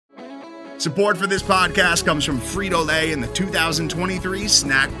Support for this podcast comes from Frito-Lay and the 2023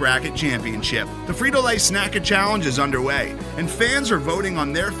 Snack Bracket Championship. The Frito-Lay Snack-It Challenge is underway, and fans are voting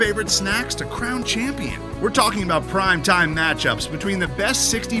on their favorite snacks to crown champion. We're talking about prime-time matchups between the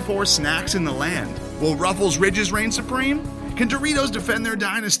best 64 snacks in the land. Will Ruffles Ridges reign supreme? Can Doritos defend their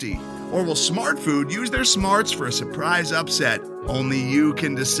dynasty? Or will Smart Food use their smarts for a surprise upset? Only you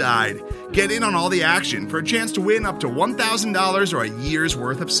can decide. Get in on all the action for a chance to win up to $1,000 or a year's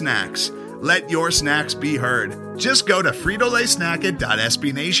worth of snacks. Let your snacks be heard. Just go to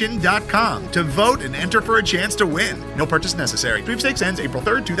fritolaysnacket.sbnation.com to vote and enter for a chance to win. No purchase necessary. Sweepstakes ends April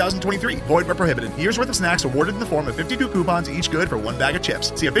 3rd, 2023. Void where prohibited. Year's worth of snacks awarded in the form of 52 coupons, each good for one bag of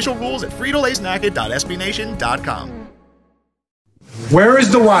chips. See official rules at fritolaysnacket.sbnation.com. Where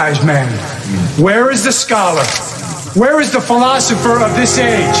is the wise man? Where is the scholar? Where is the philosopher of this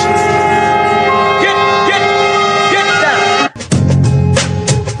age? Get down!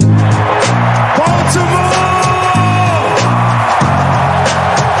 Baltimore!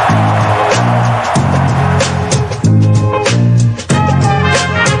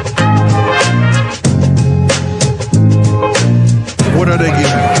 What are they getting?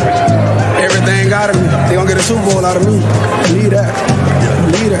 Everything out of me. They gonna get a Super Bowl out of me. Believe that.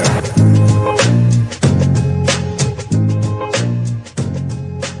 Believe that.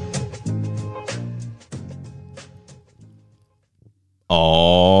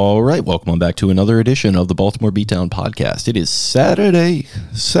 All right, welcome on back to another edition of the Baltimore Beatdown Podcast. It is Saturday,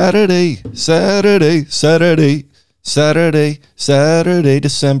 December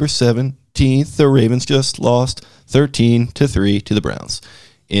 17th. The Ravens just lost 13-3 to the Browns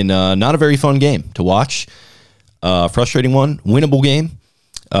in not a very fun game to watch. Frustrating one, winnable game.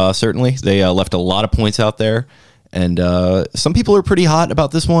 Certainly, they left a lot of points out there. And some people are pretty hot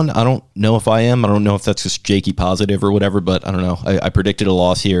about this one. I don't know if I am. I don't know if that's just Jakey positive or whatever, but I don't know. I predicted a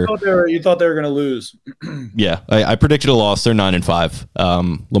loss here. You thought they were going to lose. Yeah, I predicted a loss. They're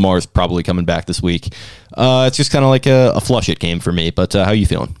 9-5. Lamar's probably coming back this week. It's just kind of like a flush it game for me. But how you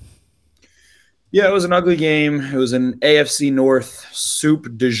feeling? Yeah, it was an ugly game. It was an AFC North soup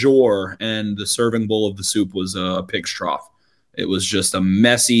du jour, and the serving bowl of the soup was a pig's trough. It was just a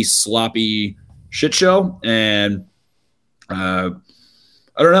messy, sloppy shit show, and I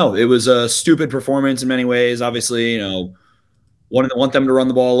don't know. It was a stupid performance in many ways. Obviously, want them to run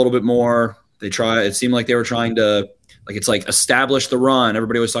the ball a little bit more. It seemed like they were trying to, establish the run.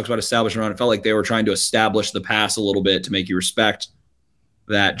 Everybody always talks about establish the run. It felt like they were trying to establish the pass a little bit to make you respect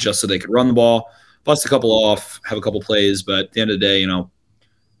that, just so they could run the ball, bust a couple off, have a couple plays. But at the end of the day,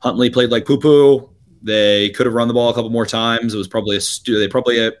 Huntley played like poo-poo. They could have run the ball a couple more times. It was probably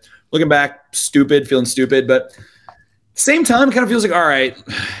looking back, feeling stupid, but same time, it kind of feels like, all right,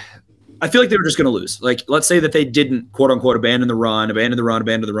 I feel like they were just going to lose. Like, let's say that they didn't, quote unquote, abandon the run.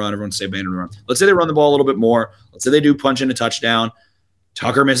 Everyone say abandon the run. Let's say they run the ball a little bit more. Let's say they do punch in a touchdown.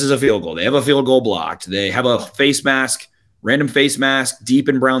 Tucker misses a field goal. They have a field goal blocked. They have a random face mask deep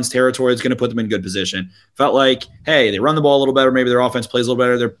in Browns territory. It's going to put them in good position. Felt like, hey, they run the ball a little better. Maybe their offense plays a little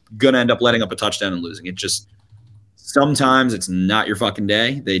better. They're going to end up letting up a touchdown and losing. Sometimes it's not your fucking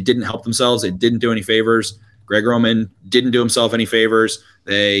day. They didn't help themselves. They didn't do any favors. Greg Roman didn't do himself any favors.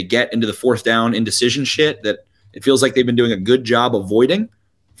 They get into the fourth down indecision shit that it feels like they've been doing a good job avoiding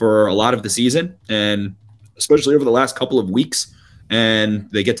for a lot of the season, and especially over the last couple of weeks. And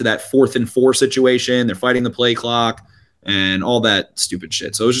they get to that 4th and 4 situation. They're fighting the play clock and all that stupid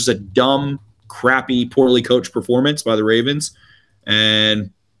shit. So it was just a dumb, crappy, poorly coached performance by the Ravens.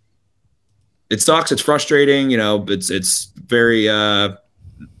 And it sucks. It's frustrating. It's very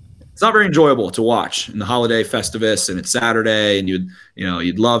it's not very enjoyable to watch in the holiday Festivus, and it's Saturday, and you'd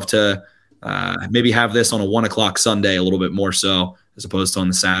love to maybe have this on a 1:00 Sunday a little bit more so, as opposed to on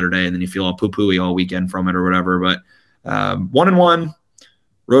the Saturday, and then you feel all poo-pooey all weekend from it or whatever. But 1-1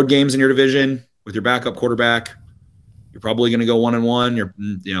 road games in your division with your backup quarterback, you're probably going to go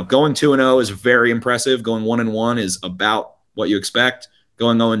 1-1. Going 2-0 is very impressive. Going 1-1 is about what you expect.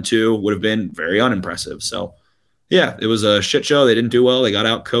 Going 0-2 would have been very unimpressive. So, yeah, it was a shit show. They didn't do well. They got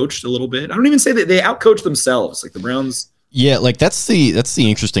out-coached a little bit. I don't even say that they out-coached themselves. Like the Browns. Yeah, that's the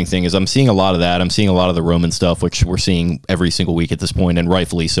interesting thing is I'm seeing a lot of that. I'm seeing a lot of the Roman stuff, which we're seeing every single week at this point, and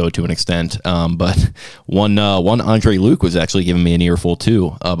rightfully so to an extent. But one Andre Luke was actually giving me an earful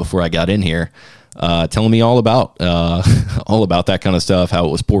too before I got in here. Telling me all about that kind of stuff, how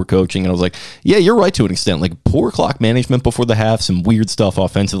it was poor coaching. And I was like, yeah, you're right to an extent, like poor clock management before the half, some weird stuff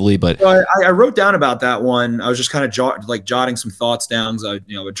offensively. But I wrote down about that one. I was just kind of jotting some thoughts down. I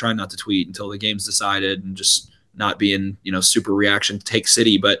would try not to tweet until the game's decided and just not being, super reaction take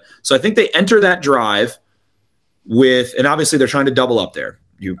city. But so I think they enter that drive with, and obviously they're trying to double up there.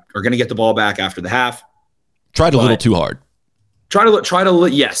 you are going to get the ball back after the half. Tried a little too hard. Tried a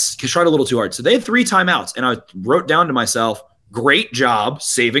little too hard. So they had 3 timeouts, and I wrote down to myself, great job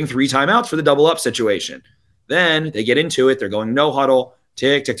saving 3 timeouts for the double up situation. Then they get into it. They're going no huddle,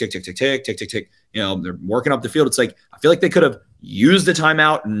 tick, tick, tick, tick, tick, tick, tick, tick, tick. They're working up the field. It's like, I feel like they could have used the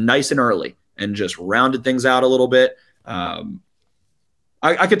timeout nice and early and just rounded things out a little bit.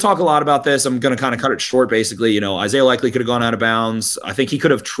 I could talk a lot about this. I'm going to kind of cut it short. Basically, Isaiah Likely could have gone out of bounds. I think he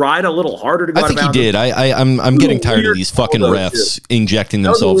could have tried a little harder to go out of bounds. I think he did. I'm getting tired of these fucking refs injecting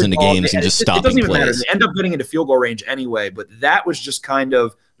themselves into games and just stopping plays. It doesn't even matter. They end up getting into field goal range anyway, but that was just kind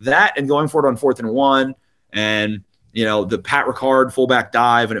of that and going for it on 4th and 1 and, the Pat Ricard fullback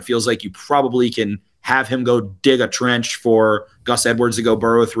dive, and it feels like you probably can have him go dig a trench for Gus Edwards to go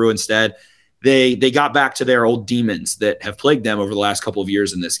burrow through instead. They got back to their old demons that have plagued them over the last couple of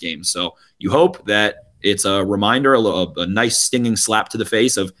years in this game. So you hope that it's a reminder, a nice stinging slap to the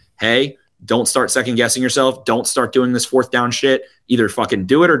face of, hey, don't start second guessing yourself. Don't start doing this 4th down shit. Either fucking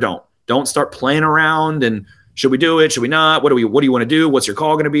do it or don't. Don't start playing around and should we do it? Should we not? What do you want to do? What's your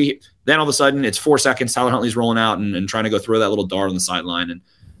call going to be? Then all of a sudden it's 4 seconds. Tyler Huntley's rolling out and trying to go throw that little dart on the sideline and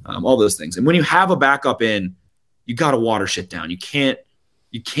all those things. And when you have a backup in, you got to water shit down. You can't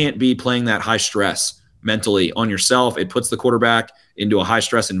be playing that high stress mentally on yourself. It puts the quarterback into a high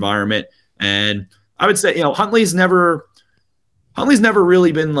stress environment. And I would say, Huntley's never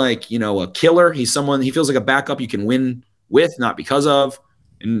really been like, a killer. He's someone, he feels like a backup you can win with, not because of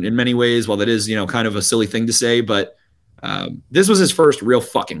in many ways. While that is, kind of a silly thing to say, but this was his first real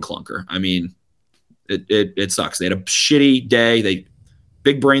fucking clunker. I mean, it sucks. They had a shitty day. They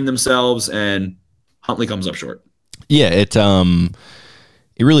big brained themselves and Huntley comes up short. Yeah.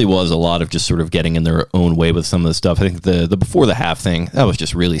 It really was a lot of just sort of getting in their own way with some of the stuff. I think the before the half thing, that was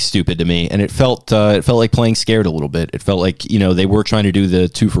just really stupid to me. And it felt like playing scared a little bit. It felt like, they were trying to do the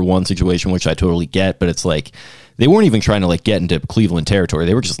 2-for-1 situation, which I totally get, but it's like, they weren't even trying to like get into Cleveland territory.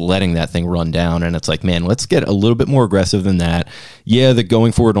 They were just letting that thing run down. And it's like, man, let's get a little bit more aggressive than that. Yeah. The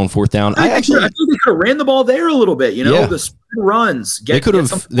going for it on 4th down. I think they could have ran the ball there a little bit, the sprint runs. They could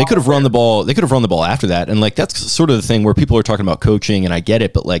have run the ball. They could have run the ball after that. And like, that's sort of the thing where people are talking about coaching and I get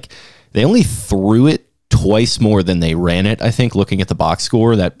it, but like they only threw it twice more than they ran it. I think looking at the box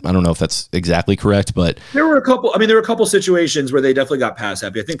score, that I don't know if that's exactly correct, but there were a couple situations where they definitely got pass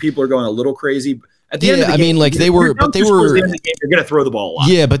happy. I think people are going a little crazy. At the end of the game, you're going to throw the ball a lot.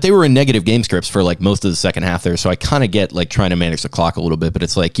 Yeah, but they were in negative game scripts for like most of the second half there. So I kind of get like trying to manage the clock a little bit, but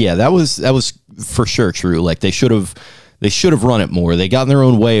it's like, yeah, that was for sure true. Like they should have run it more. They got in their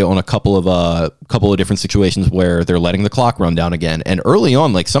own way on a couple of different situations where they're letting the clock run down again. And early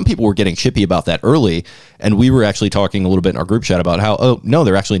on, like some people were getting chippy about that early. And we were actually talking a little bit in our group chat about how, oh no,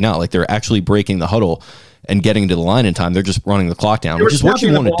 they're actually not. Like they're actually breaking the huddle and getting to the line in time. They're just running the clock down, which is what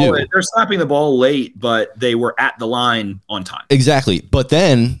you want to do. They're slapping the ball late, but they were at the line on time. Exactly. But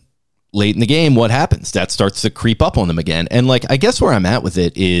then late in the game, what happens? That starts to creep up on them again. And like, I guess where I'm at with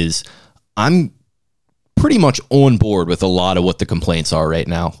it is I'm pretty much on board with a lot of what the complaints are right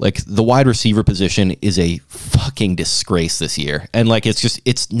now. Like the wide receiver position is a fucking disgrace this year. And like,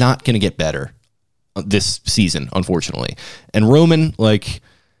 it's not going to get better this season, unfortunately. And Roman, like,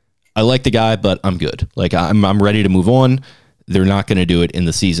 I like the guy, but I'm good. Like I'm ready to move on. They're not going to do it in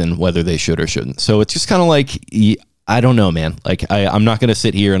the season, whether they should or shouldn't. So it's just kind of like, I don't know, man. Like I'm not going to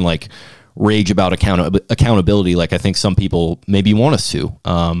sit here and like rage about accountability. Like I think some people maybe want us to,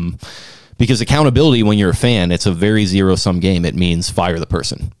 because accountability, when you're a fan, it's a very zero-sum game. It means fire the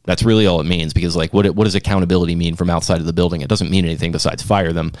person. That's really all it means, because like what does accountability mean from outside of the building? It doesn't mean anything besides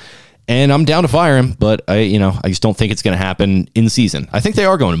fire them. And I'm down to fire him, but I just don't think it's going to happen in season. I think they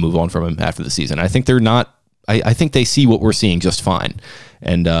are going to move on from him after the season. I think they're not. I think they see what we're seeing just fine,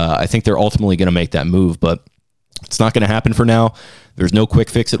 and I think they're ultimately going to make that move. But it's not going to happen for now. There's no quick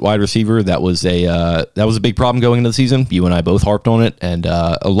fix at wide receiver. That was a big problem going into the season. You and I both harped on it, and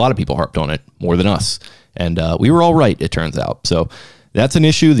a lot of people harped on it more than us. And we were all right, it turns out. So that's an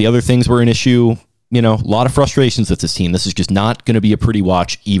issue. The other things were an issue. A lot of frustrations with this team. This is just not going to be a pretty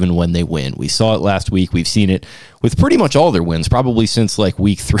watch, even when they win. We saw it last week. We've seen it with pretty much all their wins, probably since like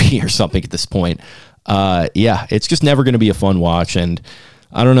week 3 or something at this point. It's just never going to be a fun watch. And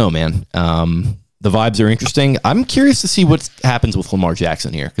I don't know, man. The vibes are interesting. I'm curious to see what happens with Lamar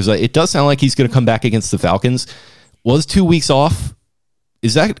Jackson here, because it does sound like he's going to come back against the Falcons. Was 2 weeks off.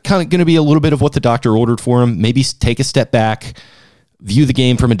 Is that kind of going to be a little bit of what the doctor ordered for him? Maybe take a step back, view the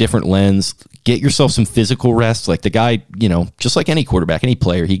game from a different lens, get yourself some physical rest. Like the guy, just like any quarterback, any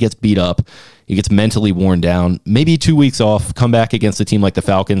player, he gets beat up, he gets mentally worn down. Maybe 2 weeks off, come back against a team like the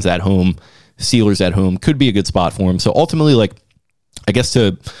Falcons at home, Steelers at home, could be a good spot for him. So ultimately, like, I guess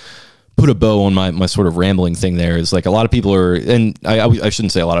to put a bow on my sort of rambling thing there is like a lot of people are, and I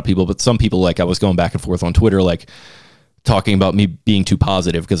shouldn't say a lot of people, but some people, like I was going back and forth on Twitter, like talking about me being too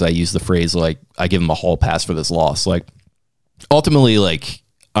positive because I use the phrase like I give them a hall pass for this loss. Like ultimately, like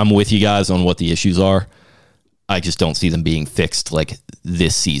I'm with you guys on what the issues are. I just don't see them being fixed like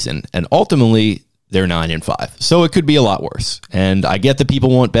this season. And ultimately they're 9-5. So it could be a lot worse. And I get that people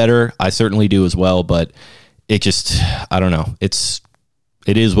want better. I certainly do as well, but it just, I don't know.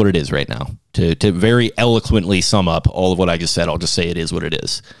 It is what it is right now. To very eloquently sum up all of what I just said, I'll just say it is what it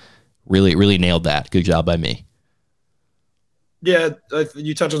is. Really, really nailed that. Good job by me. Yeah,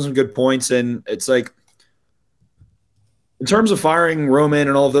 you touched on some good points, and it's like, in terms of firing Roman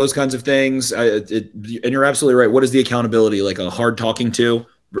and all of those kinds of things, and you're absolutely right. What is the accountability? Like a hard talking to?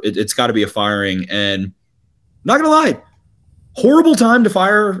 It's got to be a firing. And not going to lie, horrible time to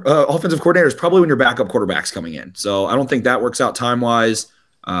fire offensive coordinators, probably when your backup quarterback's coming in. So I don't think that works out time-wise.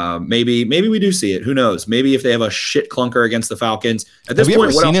 Maybe we do see it. Who knows? Maybe if they have a shit clunker against the Falcons. At this point,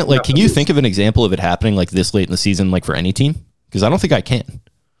 have you ever seen it? Like, can you think of an example of it happening like this late in the season, like for any team? Because I don't think I can.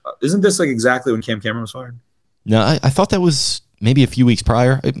 Isn't this like exactly when Cam Cameron was fired? No, I thought that was maybe a few weeks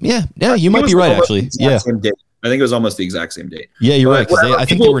prior. Yeah, you might be right, actually. Yeah. I think it was almost the exact same date. Yeah, you're right. I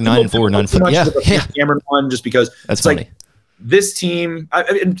think they were 9-4, 9-5. Yeah. Cameron won just because that's funny. Like this team,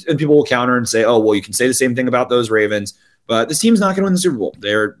 and people will counter and say, oh, well, you can say the same thing about those Ravens, but this team's not going to win the Super Bowl.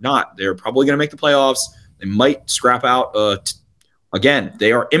 They're not. They're probably going to make the playoffs. They might scrap out again,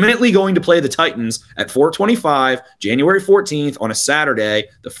 they are imminently going to play the Titans at 4:25, January 14th on a Saturday,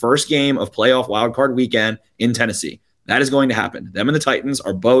 the first game of playoff wildcard weekend in Tennessee. That is going to happen. Them and the Titans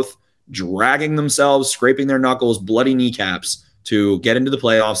are both dragging themselves, scraping their knuckles, bloody kneecaps to get into the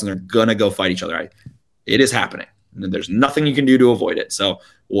playoffs, and they're going to go fight each other. It is happening. And there's nothing you can do to avoid it. So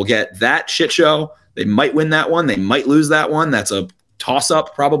we'll get that shit show. They might win that one. They might lose that one. That's a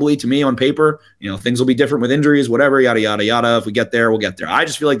toss-up probably to me on paper. Things will be different with injuries, whatever, yada, yada, yada. If we get there, we'll get there. I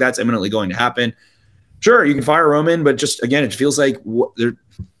just feel like that's imminently going to happen. Sure, you can fire Roman, but just, again, it feels like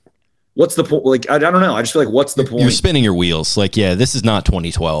what's the point? Like, I don't know. I just feel like what's the point? You're spinning your wheels. Like, yeah, this is not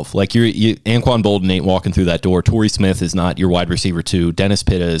 2012. Like, Anquan Bolden ain't walking through that door. Torrey Smith is not your wide receiver too. Dennis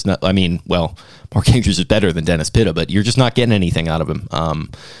Pitta is not. I mean, well, Mark Andrews is better than Dennis Pitta, but you're just not getting anything out of him.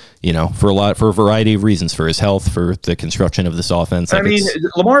 For a variety of reasons, for his health, for the construction of this offense. Like, I mean,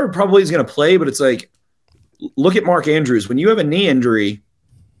 Lamar probably is going to play, but it's like, look at Mark Andrews. When you have a knee injury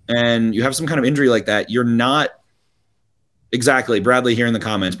and you have some kind of injury like that, you're not exactly. Bradley here in the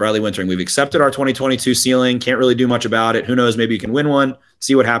comments, Bradley Wintering, we've accepted our 2022 ceiling. Can't really do much about it. Who knows? Maybe you can win one,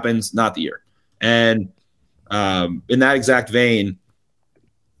 see what happens. Not the year. And in that exact vein,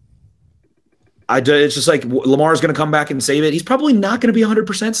 it's just like Lamar's going to come back and save it. He's probably not going to be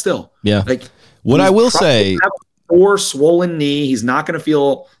 100% still. Yeah. Like what I will say, have a sore, swollen knee. He's not going to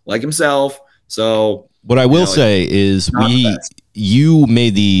feel like himself. So what I will say is you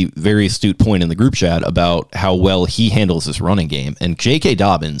made the very astute point in the group chat about how well he handles this running game, and J.K.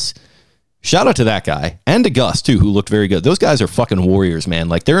 Dobbins, shout out to that guy and to Gus too, who looked very good. Those guys are fucking warriors, man.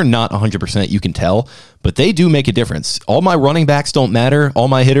 Like they're not 100%, you can tell, but they do make a difference. All my running backs don't matter. All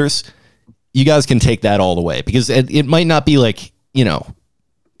my hitters, you guys can take that all the way because it might not be like,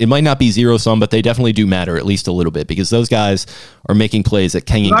 it might not be zero sum, but they definitely do matter at least a little bit because those guys are making plays that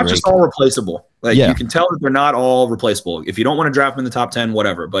Kenyon Drake. Not just all replaceable. You can tell that they're not all replaceable. If you don't want to draft them in the top 10,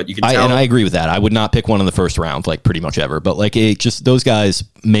 whatever, but you can tell. And I agree with that. I would not pick one in the first round, like pretty much ever, but like just those guys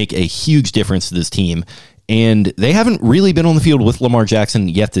make a huge difference to this team. And they haven't really been on the field with Lamar Jackson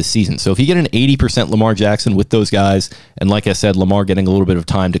yet this season. So if you get an 80% Lamar Jackson with those guys, and like I said, Lamar getting a little bit of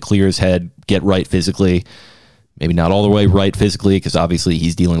time to clear his head, get right physically, maybe not all the way right physically, because obviously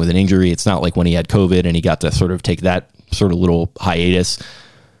he's dealing with an injury. It's not like when he had COVID and he got to sort of take that sort of little hiatus.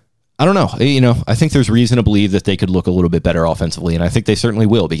 I don't know. I think there's reason to believe that they could look a little bit better offensively, and I think they certainly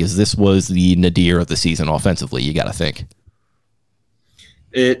will because this was the nadir of the season offensively, you got to think.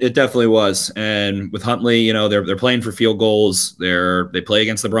 It definitely was. And with Huntley, they're playing for field goals. They play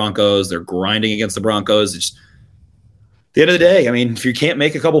against the Broncos. They're grinding against the Broncos. It's just, at the end of the day, I mean, if you can't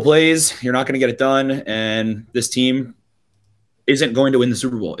make a couple plays, you're not going to get it done. And this team isn't going to win the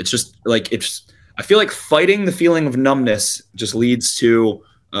Super Bowl. It's just like, I feel like fighting the feeling of numbness just leads to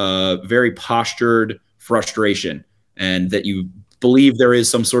very postured frustration and that you believe there is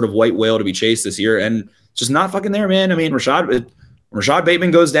some sort of white whale to be chased this year. And it's just not fucking there, man. I mean, Rashad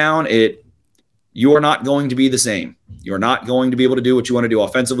Bateman goes down, you are not going to be the same. You're not going to be able to do what you want to do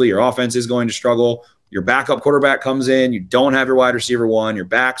offensively. Your offense is going to struggle. Your backup quarterback comes in. You don't have your wide receiver one. Your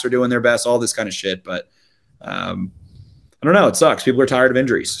backs are doing their best, all this kind of shit. But I I don't know. It sucks. People are tired of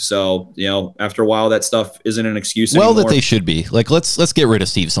injuries. So, after a while, that stuff isn't an excuse anymore. Well, that they should be. Like, let's get rid of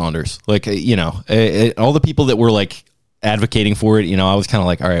Steve Saunders. Like, all the people that were like advocating for it, I was kind of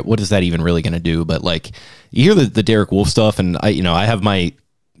like, all right, what is that even really going to do? But like, you hear the Derek Wolfe stuff, and I have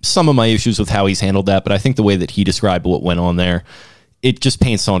some of my issues with how he's handled that, but I think the way that he described what went on there, it just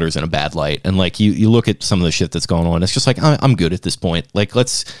paints Saunders in a bad light. And like, you look at some of the shit that's going on, it's just like, I'm good at this point. Like,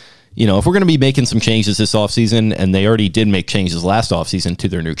 let's, if we're going to be making some changes this offseason, and they already did make changes last offseason to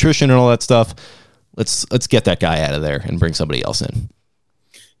their nutrition and all that stuff, let's get that guy out of there and bring somebody else in.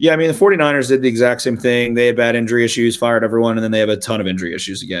 Yeah, I mean, the 49ers did the exact same thing. They had bad injury issues, fired everyone, and then they have a ton of injury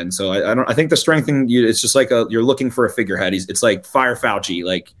issues again. So I think the strength thing, it's just like you're looking for a figurehead. It's like fire Fauci,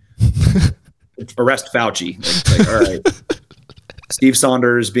 like arrest Fauci. Like all right, Steve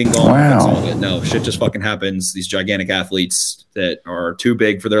Saunders being gone. Wow. No, shit just fucking happens. These gigantic athletes that are too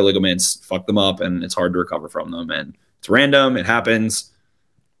big for their ligaments, fuck them up, and it's hard to recover from them. And it's random. It happens.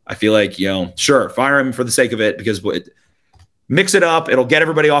 I feel like, sure, fire him for the sake of it, because mix it up. It'll get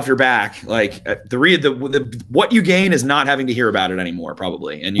everybody off your back. Like what you gain is not having to hear about it anymore,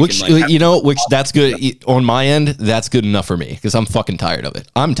 probably. And that's good on my end. That's good enough for me, because I'm fucking tired of it.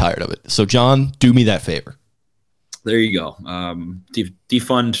 I'm tired of it. So John, do me that favor. There you go.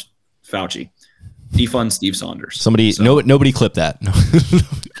 Defund Fauci. Defund Steve Saunders. Nobody clip that.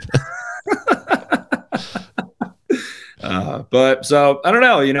 But so I don't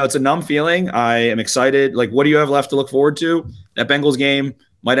know, it's a numb feeling. I am excited. Like, what do you have left to look forward to? That Bengals game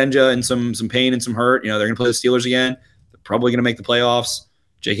might end you in some pain and some hurt. They're going to play the Steelers again. They're probably going to make the playoffs.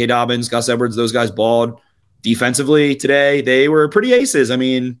 J.K. Dobbins, Gus Edwards, those guys balled. Defensively today, they were pretty aces. I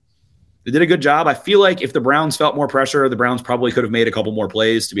mean, they did a good job. I feel like if the Browns felt more pressure, the Browns probably could have made a couple more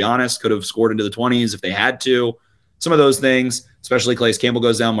plays, to be honest. Could have scored into the 20s if they had to. Some of those things, especially Calais Campbell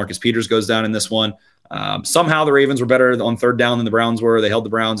goes down, Marcus Peters goes down in this one. Somehow the Ravens were better on third down than the Browns were. They held the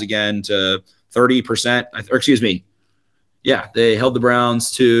Browns again to 30%. Or excuse me. Yeah, they held the Browns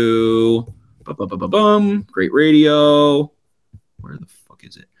to great radio. Where the fuck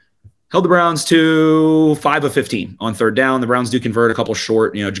is it? Held the Browns to 5 of 15 on third down. The Browns do convert a couple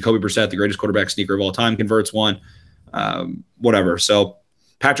short. Jacoby Brissett, the greatest quarterback sneaker of all time, converts one. Whatever. So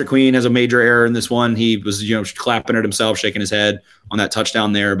Patrick Queen has a major error in this one. He was, clapping at himself, shaking his head on that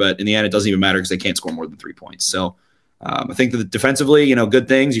touchdown there. But in the end, it doesn't even matter because they can't score more than 3 points. So I think that defensively, good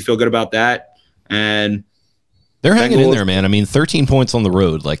things. You feel good about that. And they're hanging in there, man. I mean, 13 points on the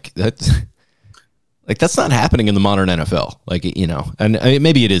road. Like that's not happening in the modern NFL. And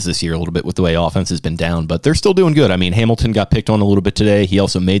maybe it is this year a little bit with the way offense has been down, but they're still doing good. I mean, Hamilton got picked on a little bit today. He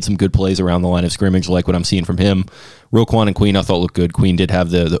also made some good plays around the line of scrimmage, like what I'm seeing from him. Roquan and Queen, I thought looked good. Queen did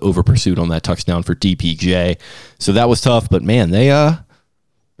have the over pursuit on that touchdown for DPJ. So that was tough, but man, they're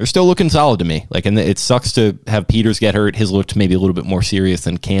still looking solid to me. And it sucks to have Peters get hurt. His looked maybe a little bit more serious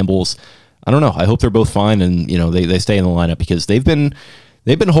than Campbell's. I don't know. I hope they're both fine and, they stay in the lineup, because they've been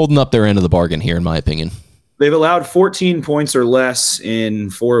holding up their end of the bargain here, in my opinion. They've allowed 14 points or less in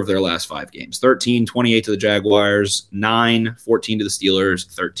 4 of their last 5 games. 13, 28 to the Jaguars, 9, 14 to the Steelers,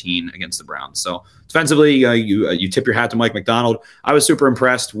 13 against the Browns. So defensively, you tip your hat to Mike Macdonald. I was super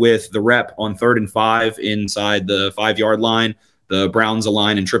impressed with the rep on 3rd and 5 inside the 5-yard line. The Browns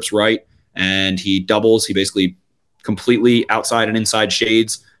align and trips right, and he doubles. He basically completely outside and inside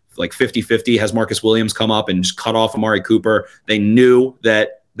shades, like 50-50, has Marcus Williams come up and just cut off Amari Cooper. They knew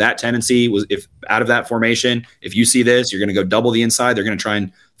that tendency was, if out of that formation, if you see this, you're going to go double the inside. They're going to try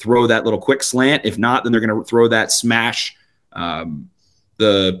and throw that little quick slant. If not, then they're going to throw that smash,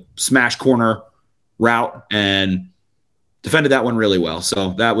 the smash corner route, and defended that one really well.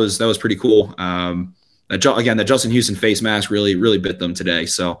 So that was pretty cool. That Justin Houston face mask really bit them today.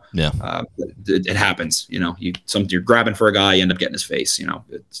 So yeah, it happens. You're grabbing for a guy, you end up getting his face.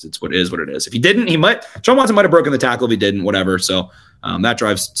 It's what it is. What it is. If he didn't, Sean Watson might have broken the tackle. If he didn't, whatever. So that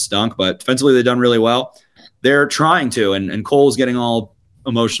drive stunk. But defensively, they've done really well. They're trying to, and Cole's getting all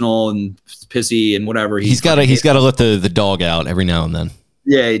emotional and pissy and whatever. He's got to let the dog out every now and then.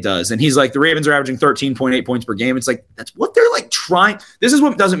 Yeah, he does. And he's like, the Ravens are averaging 13.8 points per game. It's like, that's what they're like trying. This is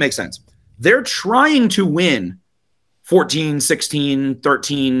what doesn't make sense. They're trying to win 14, 16,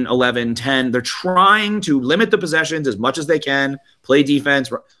 13, 11, 10. They're trying to limit the possessions as much as they can, play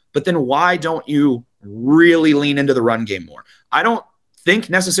defense. But then why don't you really lean into the run game more? I don't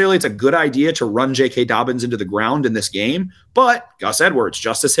think necessarily it's a good idea to run J.K. Dobbins into the ground in this game, but Gus Edwards,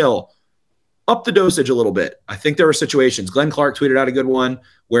 Justice Hill, up the dosage a little bit. I think there were situations. Glenn Clark tweeted out a good one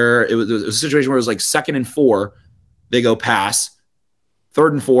where it was a situation where it was like 2nd and 4, they go pass,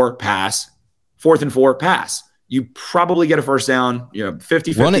 3rd and 4, pass, 4th and 4, pass. you probably get a first down,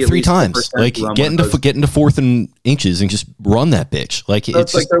 50-50. Run it 3 times. Like get into 4th and inches and just run that bitch. Like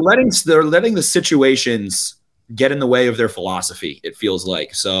it's like they're letting the situations get in the way of their philosophy. It feels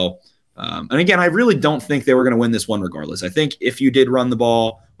like so. And again, I really don't think they were going to win this one regardless. I think if you did run the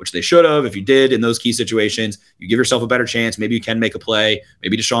ball, which they should have, if you did in those key situations, you give yourself a better chance. Maybe you can make a play.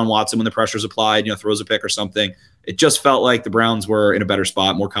 Maybe Deshaun Watson, when the pressure's applied, throws a pick or something. It just felt like the Browns were in a better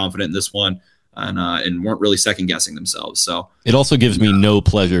spot, more confident in this one. And weren't really second guessing themselves. So it also gives me no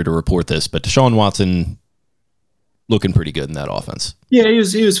pleasure to report this, but Deshaun Watson looking pretty good in that offense. Yeah, he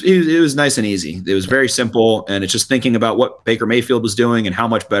was nice and easy. It was very simple, and it's just thinking about what Baker Mayfield was doing and how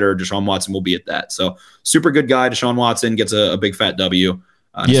much better Deshaun Watson will be at that. So super good guy. Deshaun Watson gets a big fat W.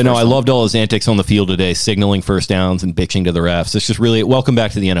 I loved all his antics on the field today, signaling first downs and bitching to the refs. It's just really welcome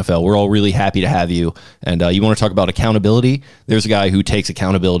back to the NFL. We're all really happy to have you. And you want to talk about accountability? There's a guy who takes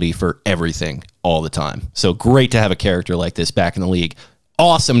accountability for everything all the time. So great to have a character like this back in the league.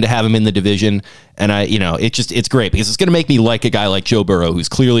 Awesome to have him in the division. And it's great because it's going to make me like a guy like Joe Burrow, who's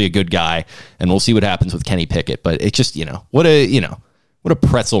clearly a good guy. And we'll see what happens with Kenny Pickett. But it's just, what a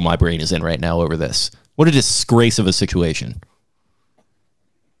pretzel my brain is in right now over this. What a disgrace of a situation.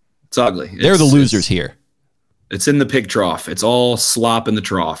 It's ugly. They're the losers here. It's in the pig trough. It's all slop in the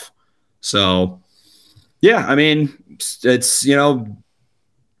trough. So, yeah, I mean, it's, again,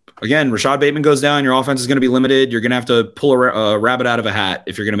 Rashad Bateman goes down. Your offense is going to be limited. You're going to have to pull a rabbit out of a hat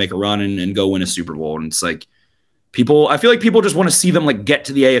if you're going to make a run and go win a Super Bowl. And it's like I feel like people just want to see them like get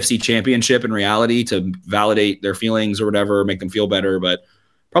to the AFC Championship in reality to validate their feelings or whatever, make them feel better. But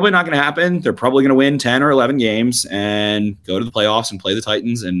probably not going to happen. They're probably going to win 10 or 11 games and go to the playoffs and play the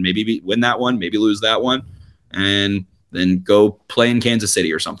Titans and maybe win that one, maybe lose that one, and then go play in Kansas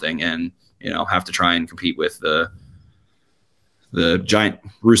City or something and, have to try and compete with the giant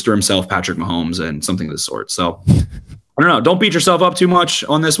rooster himself, Patrick Mahomes, and something of the sort. So I don't know. Don't beat yourself up too much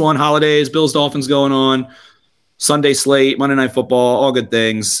on this one. Holidays, Bills, Dolphins going on. Sunday slate, Monday Night Football, all good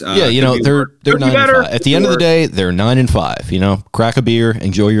things. They're 9-5. At the end of the day, they're 9-5. Crack a beer,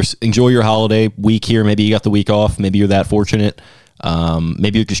 enjoy your holiday week here. Maybe you got the week off. Maybe you're that fortunate.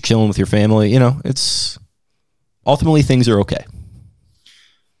 Maybe you're just chilling with your family. It's ultimately things are okay.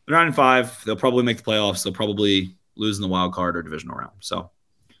 They're 9-5. They'll probably make the playoffs. They'll probably lose in the wild card or divisional round. So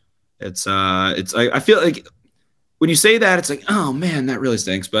it's I feel like when you say that, it's like, oh man, that really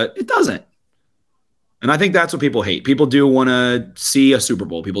stinks, but it doesn't. And I think that's what people hate. People do want to see a Super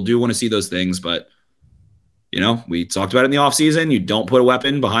Bowl. People do want to see those things. But, we talked about it in the offseason. You don't put a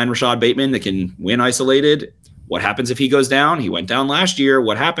weapon behind Rashad Bateman that can win isolated. What happens if he goes down? He went down last year.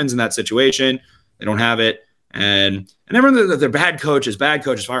 What happens in that situation? They don't have it. And everyone, they're bad coaches, fire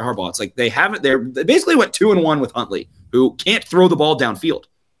Harbaugh. It's like they basically went 2-1 with Huntley, who can't throw the ball downfield.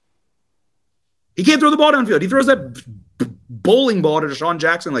 He can't throw the ball downfield. He throws that bowling ball to Deshaun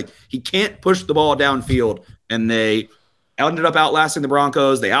Jackson. Like, he can't push the ball downfield. And they ended up outlasting the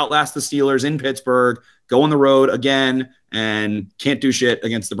Broncos. They outlast the Steelers in Pittsburgh, go on the road again, and can't do shit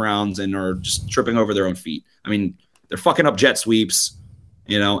against the Browns and are just tripping over their own feet. I mean, they're fucking up jet sweeps,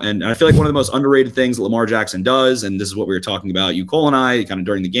 and I feel like one of the most underrated things that Lamar Jackson does, and this is what we were talking about, you, Cole, and I, kind of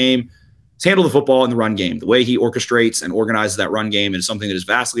during the game, is handle the football in the run game. The way he orchestrates and organizes that run game is something that is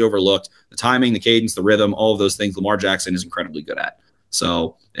vastly overlooked. The timing, the cadence, the rhythm, all of those things Lamar Jackson is incredibly good at.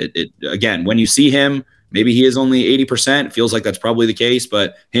 So again, when you see him, maybe he is only 80%. It feels like that's probably the case,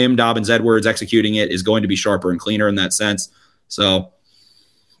 but him, Dobbins, Edwards executing it is going to be sharper and cleaner in that sense. So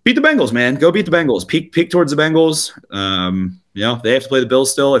beat the Bengals, man. Go beat the Bengals. Peak towards the Bengals. They have to play the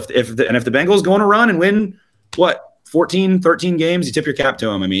Bills still. If the Bengals go on a run and win, 14, 13 games, you tip your cap to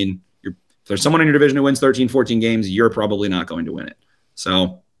them. I mean, if there's someone in your division who wins 13, 14 games, you're probably not going to win it.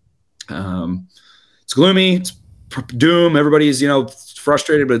 So it's gloomy. It's doom. Everybody's,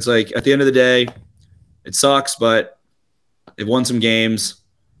 frustrated, but it's like at the end of the day, it sucks, but they've won some games.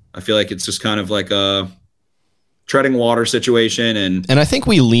 I feel like it's just kind of like a treading water situation. And I think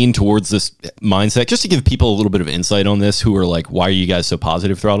we lean towards this mindset just to give people a little bit of insight on this who are like, why are you guys so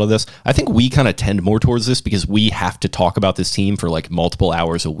positive throughout all this? I think we kind of tend more towards this because we have to talk about this team for like multiple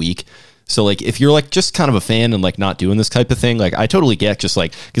hours a week. So like if you're like just kind of a fan and like not doing this type of thing, like I totally get just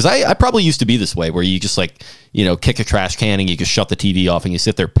like, because I probably used to be this way where you just like, kick a trash can and you just shut the TV off and you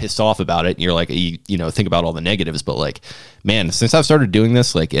sit there pissed off about it and you're like, you think about all the negatives. But like, man, since I've started doing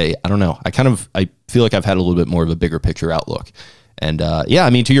this, like, I don't know, I feel like I've had a little bit more of a bigger picture outlook. And I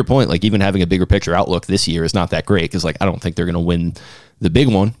mean, to your point, like even having a bigger picture outlook this year is not that great because like I don't think they're going to win the big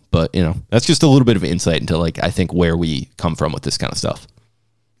one. But, that's just a little bit of insight into like, I think where we come from with this kind of stuff.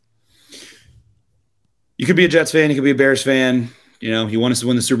 You could be a Jets fan. You could be a Bears fan. You want us to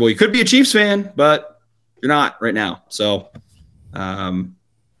win the Super Bowl. You could be a Chiefs fan, but You're not right now. So I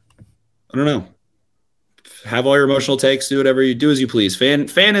don't know. Have all your emotional takes. Do whatever you do as you please.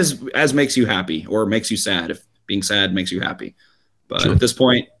 Fan is as makes you happy or makes you sad. If being sad makes you happy, but at this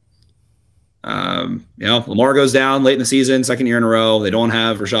point, Lamar goes down late in the season, second year in a row. They don't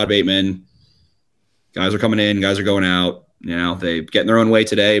have Rashad Bateman. Guys are coming in, guys are going out. They get in their own way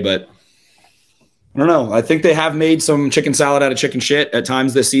today, but I don't know. I think they have made some chicken salad out of chicken shit at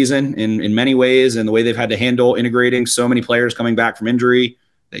times this season in many ways, and the way they've had to handle integrating so many players coming back from injury.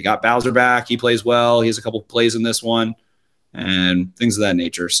 They got Bowser back. He plays well. He has a couple of plays in this one and things of that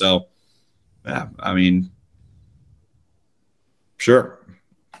nature. So, yeah, I mean, sure.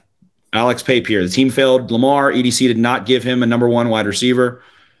 Alex Pape here. The team failed Lamar. EDC did not give him a number one wide receiver.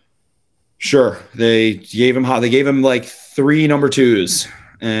 Sure. They gave him like 3 number 2s.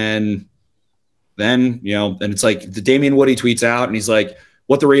 And then, and it's like the Damian Woody tweets out and he's like,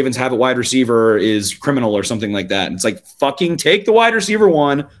 what the Ravens have at wide receiver is criminal or something like that. And it's like, fucking take the wide receiver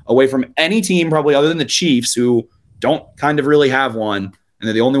one away from any team, probably other than the Chiefs, who don't kind of really have one. And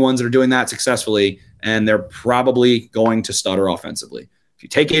they're the only ones that are doing that successfully. And they're probably going to stutter offensively. If you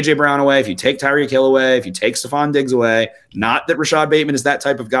take AJ Brown away, if you take Tyreek Hill away, if you take Stephon Diggs away, not that Rashad Bateman is that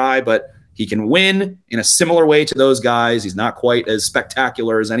type of guy, but he can win in a similar way to those guys. He's not quite as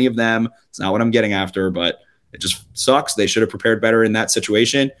spectacular as any of them. It's not what I'm getting after, but it just sucks. They should have prepared better in that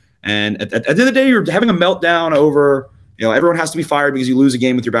situation. And at the end of the day, you're having a meltdown over, everyone has to be fired because you lose a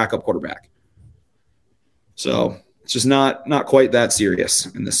game with your backup quarterback. So it's just not quite that serious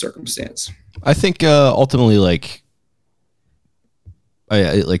in this circumstance. I think ultimately,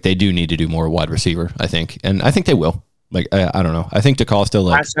 they do need to do more wide receiver, I think. And I think they will. I don't know. I think DaCosta,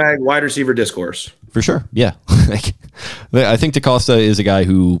 hashtag wide receiver discourse. For sure. Yeah. I think DaCosta is a guy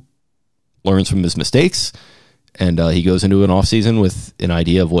who learns from his mistakes. And he goes into an offseason with an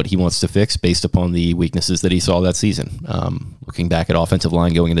idea of what he wants to fix based upon the weaknesses that he saw that season. Looking back at offensive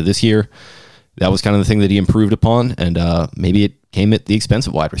line going into this year, that was kind of the thing that he improved upon. And maybe it came at the expense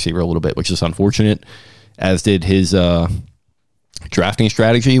of wide receiver a little bit, which is unfortunate, as did his drafting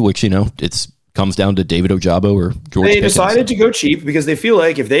strategy, which, it's comes down to David Ojabo or George Pickens. They decided to go cheap because they feel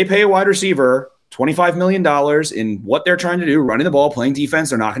like if they pay a wide receiver $25 million in what they're trying to do, running the ball, playing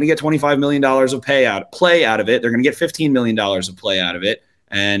defense, they're not going to get $25 million of play out of it. They're going to get $15 million of play out of it.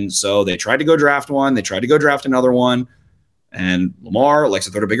 And so they tried to go draft one. They tried to go draft another one. And Lamar likes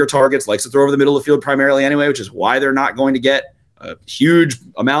to throw to bigger targets, likes to throw over the middle of the field primarily anyway, which is why they're not going to get a huge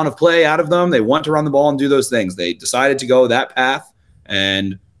amount of play out of them. They want to run the ball and do those things. They decided to go that path,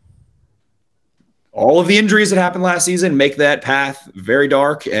 and all of the injuries that happened last season make that path very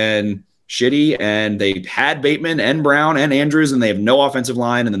dark and shitty. And they had Bateman and Brown and Andrews, and they have no offensive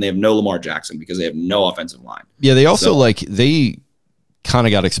line, and then they have no Lamar Jackson because they have no offensive line. Yeah, they also they kind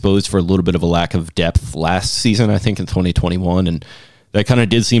of got exposed for a little bit of a lack of depth last season, I think, in 2021, and that kind of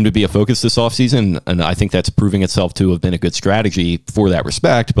did seem to be a focus this offseason, and I think that's proving itself to have been a good strategy for that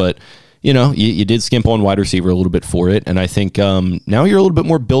respect. But you did skimp on wide receiver a little bit for it, and I think now you're a little bit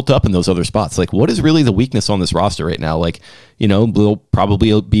more built up in those other spots. What is really the weakness on this roster right now? We'll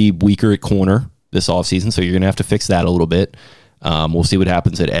probably be weaker at corner this offseason, so you're going to have to fix that a little bit. We'll see what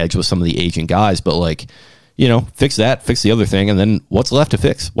happens at edge with some of the aging guys, but fix that, fix the other thing, and then what's left to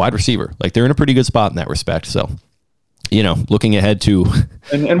fix? Wide receiver. They're in a pretty good spot in that respect, so looking ahead to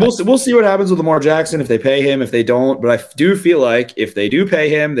and we'll see what happens with Lamar Jackson if they pay him, if they don't. But I do feel like if they do pay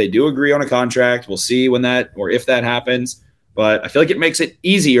him, they do agree on a contract. We'll see when that or if that happens. But I feel like it makes it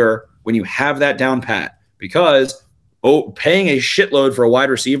easier when you have that down pat, because paying a shitload for a wide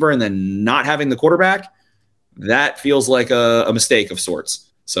receiver and then not having the quarterback, that feels like a mistake of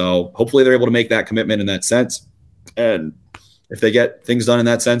sorts. So hopefully they're able to make that commitment in that sense. And if they get things done in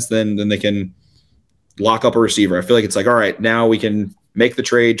that sense, then they can lock up a receiver. I feel like it's all right, now we can make the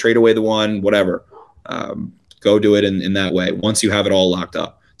trade away the one, whatever. Go do it in that way. Once you have it all locked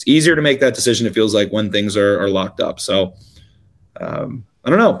up, it's easier to make that decision. It feels like when things are locked up. So I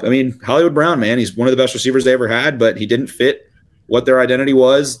don't know. I mean, Hollywood Brown, man, he's one of the best receivers they ever had, but he didn't fit what their identity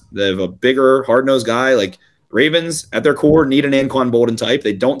was. They have a bigger, hard-nosed guy. Ravens at their core need an Anquan Bolden type.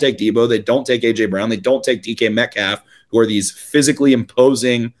 They don't take Debo. They don't take AJ Brown. They don't take DK Metcalf, who are these physically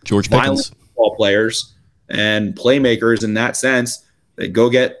imposing, George violent Pickens football players and playmakers in that sense. They go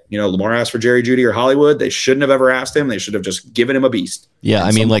get, Lamar asked for Jerry Jeudy or Hollywood. They shouldn't have ever asked him. They should have just given him a beast. Yeah,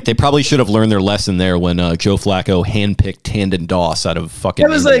 they probably should have learned their lesson there when Joe Flacco handpicked Tandon Doss out of fucking. It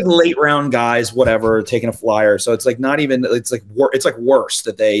was late round guys, whatever, taking a flyer. So it's not even. It's worse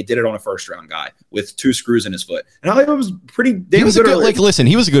that they did it on a first round guy with 2 screws in his foot. And Hollywood was pretty. He was a good. Listen,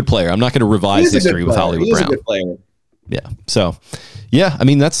 he was a good player. I'm not going to revise history with Hollywood Brown. He was a good player. Yeah. So, yeah, I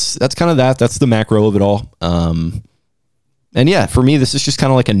mean, that's kind of that. That's the macro of it all. And yeah, for me, this is just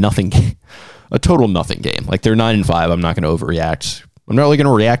kind of like a nothing game, a total nothing game. Like they're 9-5. I'm not going to overreact. I'm not really going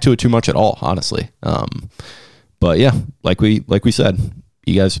to react to it too much at all, honestly. But yeah, like we said,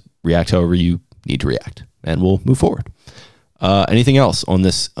 you guys react however you need to react, and we'll move forward. Anything else on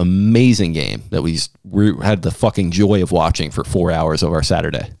this amazing game that we had the fucking joy of watching for 4 hours of our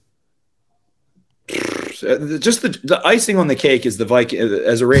Saturday? Just the icing on the cake is the Viking.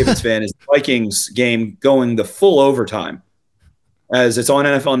 As a Ravens fan, is the Vikings game going the full overtime, as it's on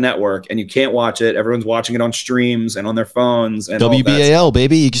NFL Network and you can't watch it. Everyone's watching it on streams and on their phones. And WBAL,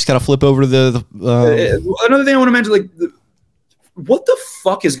 baby, you just got to flip over to the Another thing I want to mention, like, what the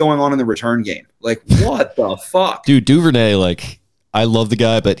fuck is going on in the return game? Like, what the fuck, dude? Duvernay, like, I love the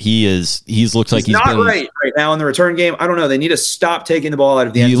guy, but he's looked like he's not been right now in the return game. I don't know. They need to stop taking the ball out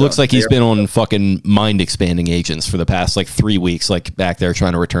of the end zone. He looks like he's been on fucking mind expanding agents for the past like 3 weeks, like back there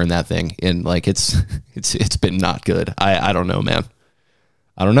trying to return that thing. And like, it's been not good. I don't know, man.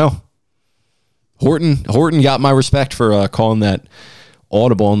 I don't know. Horton got my respect for calling that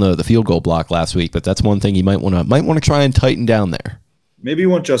audible on the field goal block last week, but that's one thing you might want to try and tighten down there. Maybe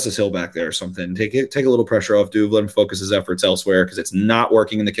you want Justice Hill back there or something. Take a little pressure off Duve. Let him focus his efforts elsewhere because it's not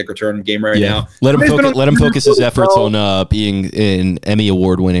working in the kick return game right now. Let him focus his efforts on being an Emmy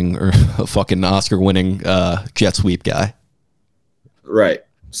Award winning or a fucking Oscar winning jet sweep guy. Right.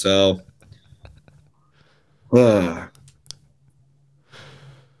 So, oh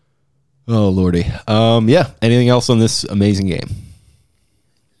lordy. Yeah. Anything else on this amazing game?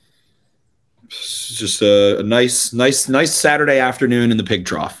 Just a nice Saturday afternoon in the pig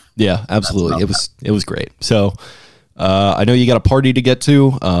trough. Yeah, absolutely. It was great. So I know you got a party to get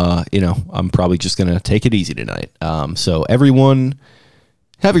to. I'm probably just gonna take it easy tonight. So everyone,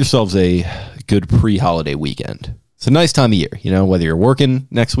 have yourselves a good pre-holiday weekend. It's a nice time of year, whether you're working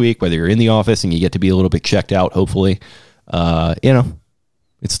next week, whether you're in the office and you get to be a little bit checked out, hopefully.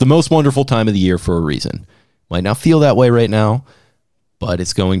 It's the most wonderful time of the year for a reason. Might not feel that way right now, but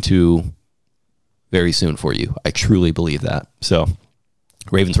it's going to very soon for you. I truly believe that. So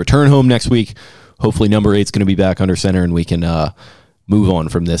Ravens return home next week. Hopefully number 8 is going to be back under center and we can move on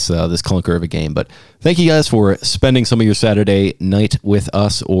from this clunker of a game. But thank you guys for spending some of your Saturday night with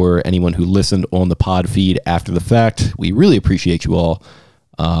us, or anyone who listened on the pod feed after the fact. We really appreciate you all,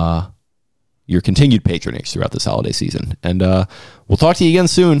 your continued patronage throughout this holiday season. And we'll talk to you again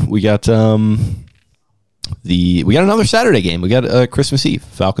soon. We got another Saturday game. We got Christmas Eve.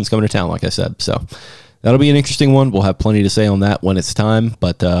 Falcons coming to town, like I said. So that'll be an interesting one. We'll have plenty to say on that when it's time.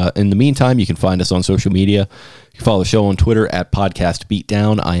 But in the meantime, you can find us on social media. You can follow the show on Twitter at Podcast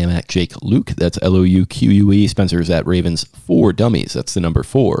Beatdown. I am at Jake Luke. That's LOUQUE. Spencer's at Ravens 4 Dummies. That's the number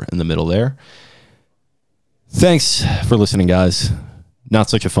 4 in the middle there. Thanks for listening, guys. Not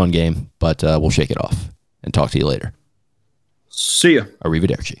such a fun game, but we'll shake it off and talk to you later. See ya.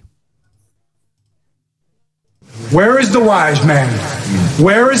 Arrivederci. Where is the wise man?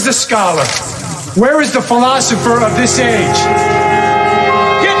 Where is the scholar? Where is the philosopher of this age?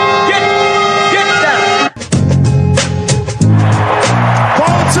 Get down!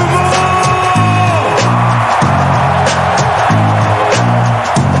 Baltimore!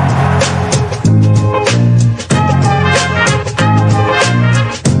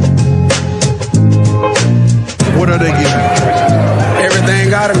 What are they getting?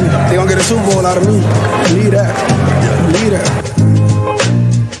 Everything out of me. They gonna get a Super Bowl out of me. Believe that. Believe that.